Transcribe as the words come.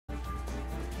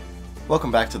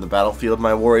Welcome back to the battlefield,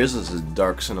 my warriors. This is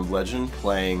Dark Son of Legend,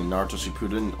 playing Naruto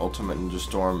Shippuden Ultimate Ninja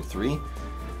Storm 3.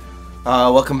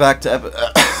 Welcome back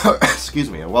to excuse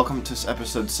me. Welcome to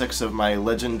episode 6 of my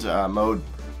Legend mode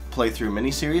playthrough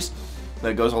miniseries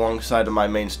that goes alongside of my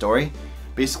main story.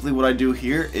 Basically, what I do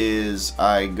here is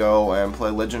I go and play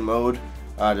Legend mode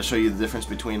to show you the difference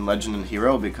between Legend and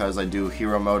Hero, because I do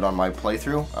Hero mode on my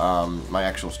playthrough, my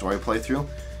actual story playthrough.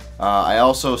 I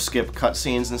also skip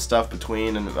cutscenes and stuff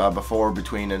between and before,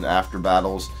 between, and after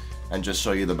battles, and just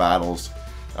show you the battles.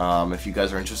 If you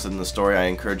guys are interested in the story, I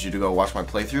encourage you to go watch my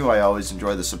playthrough. I always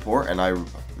enjoy the support, and I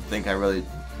think I really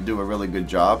do a really good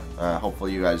job.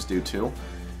 Hopefully you guys do too.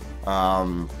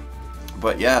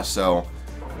 But yeah, so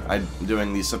I'm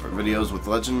doing these separate videos with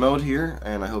Legend mode here,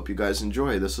 and I hope you guys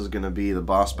enjoy. This is going to be the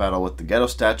boss battle with the ghetto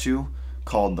statue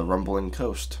called the Rumbling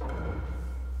Coast.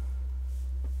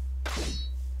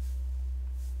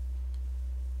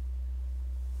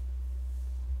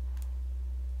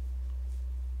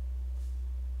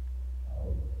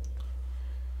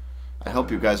 I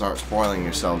hope you guys aren't spoiling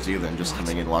yourselves either and just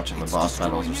coming in watching the boss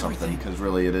battles or something, because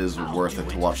really it is worth it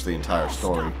to watch the entire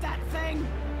story.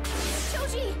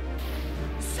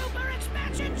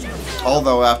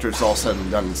 Although after it's all said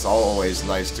and done, it's always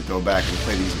nice to go back and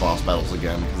play these boss battles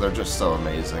again, because they're just so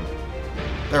amazing.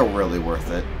 They're really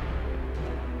worth it.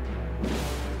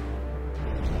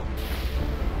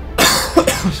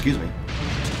 Excuse me.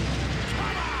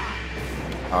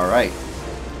 Alright.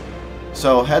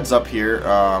 So heads up here,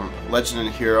 Legend and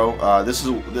Hero.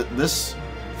 This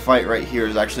fight right here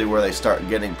is actually where they start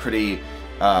getting pretty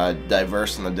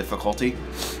diverse in the difficulty.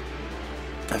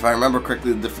 If I remember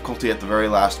correctly, the difficulty at the very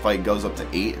last fight goes up to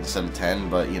 8 instead of 10,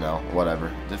 but you know,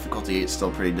 whatever. Difficulty 8 is still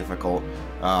pretty difficult,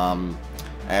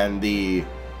 and the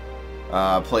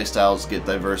playstyles get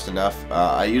diverse enough.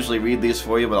 I usually read these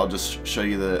for you, but I'll just show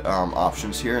you the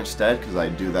options here instead, because I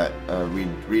do that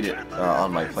read it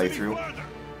on my playthrough.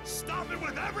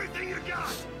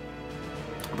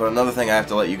 But another thing I have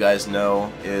to let you guys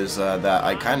know is that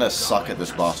I kind of suck at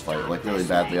this boss fight, like really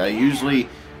badly. I usually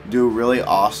do really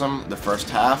awesome the first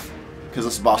half, because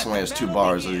this boss only has 2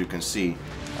 bars, as you can see.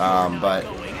 But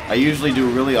I usually do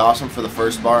really awesome for the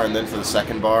first bar, and then for the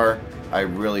second bar, I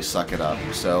really suck it up.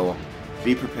 So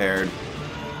be prepared,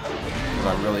 because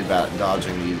I'm really bad at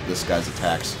dodging this guy's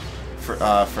attacks.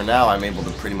 For now, I'm able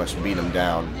to pretty much beat him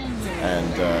down, and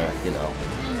you know,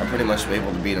 I'm pretty much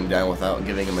able to beat him down without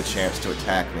giving him a chance to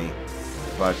attack me.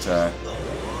 But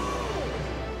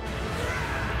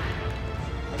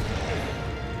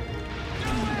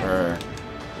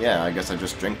yeah, I guess I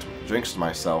just jinxed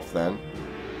myself then,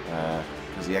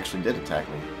 because he actually did attack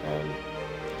me. And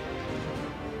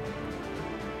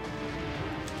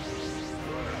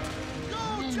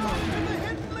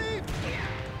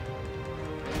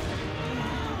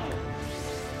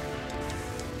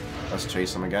let's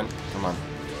chase him again. Come on.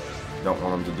 Don't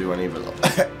want him to do any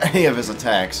of his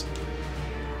attacks.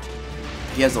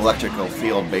 He has electrical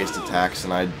field-based attacks,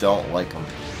 and I don't like them.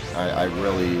 I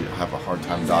really have a hard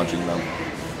time dodging them.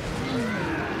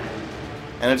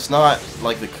 And it's not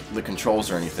like the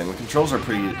controls or anything. The controls are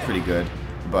pretty good,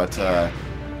 but I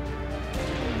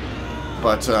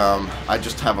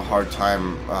just have a hard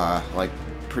time like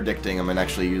predicting them and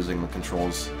actually using the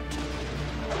controls.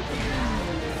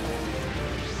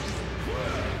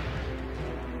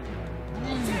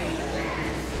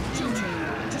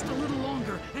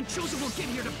 Joseph will get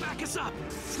here to back us up.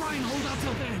 Try and hold out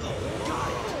till then. Got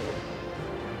it.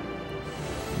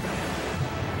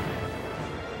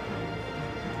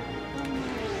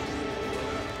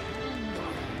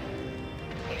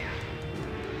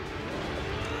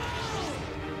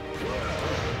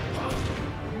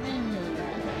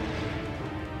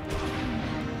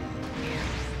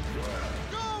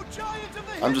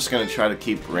 I'm just gonna try to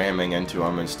keep ramming into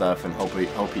him and stuff, and hope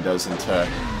he doesn't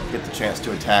get the chance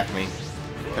to attack me.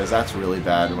 Because that's really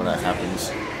bad when that happens.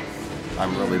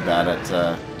 I'm really bad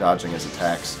at dodging his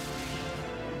attacks.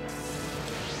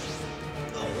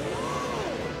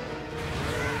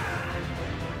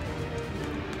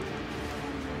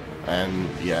 And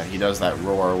yeah, he does that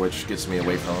roar, which gets me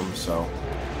away from him, so...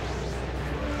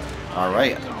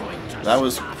 Alright, that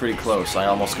was pretty close. I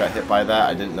almost got hit by that.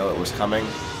 I didn't know it was coming,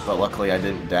 but luckily I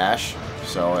didn't dash,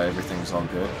 so everything's all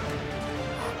good.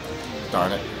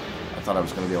 Darn it. I thought I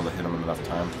was going to be able to hit him in enough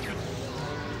time.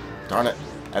 Darn it.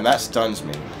 And that stuns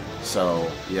me. So,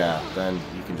 yeah, then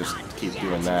you can just keep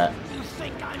doing that.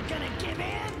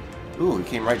 Ooh, he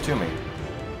came right to me.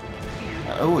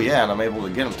 Oh, yeah, and I'm able to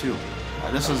get him, too.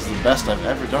 This is the best I've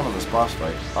ever done in this boss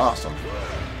fight. Awesome.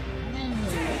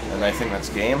 And I think that's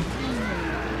game.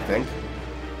 I think.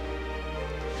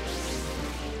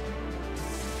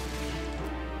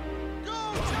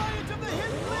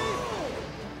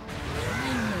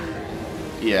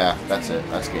 Yeah, that's it.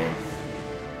 That's game.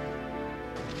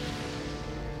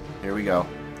 Here we go.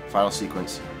 Final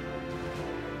sequence.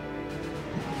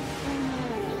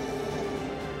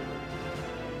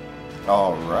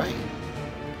 Alright.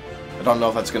 I don't know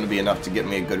if that's going to be enough to get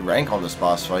me a good rank on this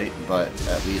boss fight, but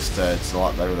at least it's a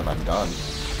lot better than I've done.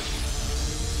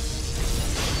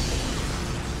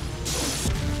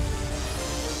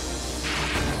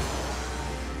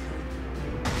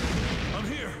 I'm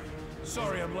here.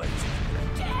 Sorry I'm late.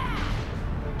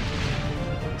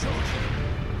 George,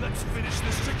 let's finish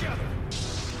this together.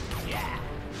 Yeah.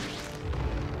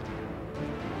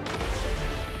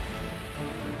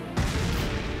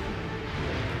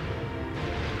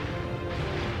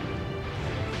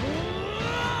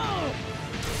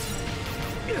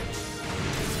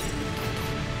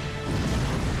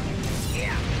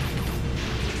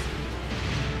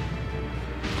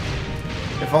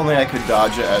 If only I could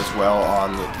dodge it as well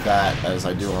on that as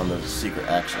I do on the secret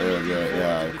action,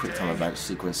 the quick time event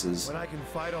sequences. When I can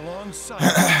fight alongside.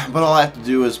 But all I have to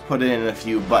do is put in a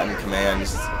few button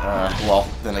commands. Well,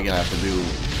 then again, I have to do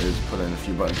is put in a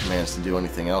few button commands to do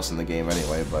anything else in the game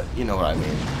anyway. But you know what I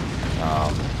mean.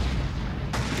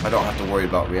 I don't have to worry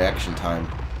about reaction time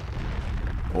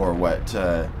or what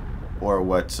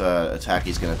attack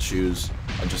he's gonna choose.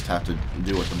 I just have to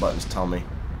do what the buttons tell me.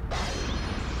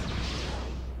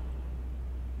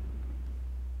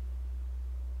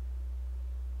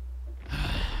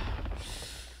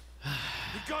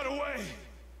 Got away!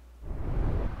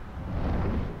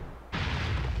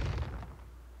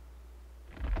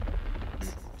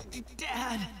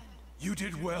 Dad! You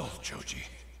did well, Choji.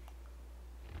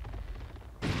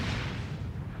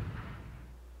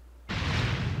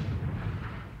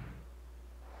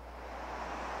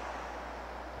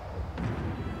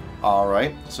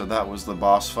 Alright, so that was the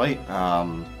boss fight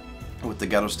with the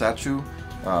ghetto statue,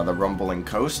 the rumbling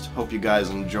coast. Hope you guys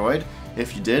enjoyed.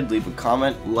 If you did, leave a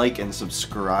comment, like, and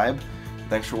subscribe.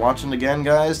 Thanks for watching again,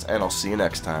 guys, and I'll see you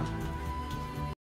next time.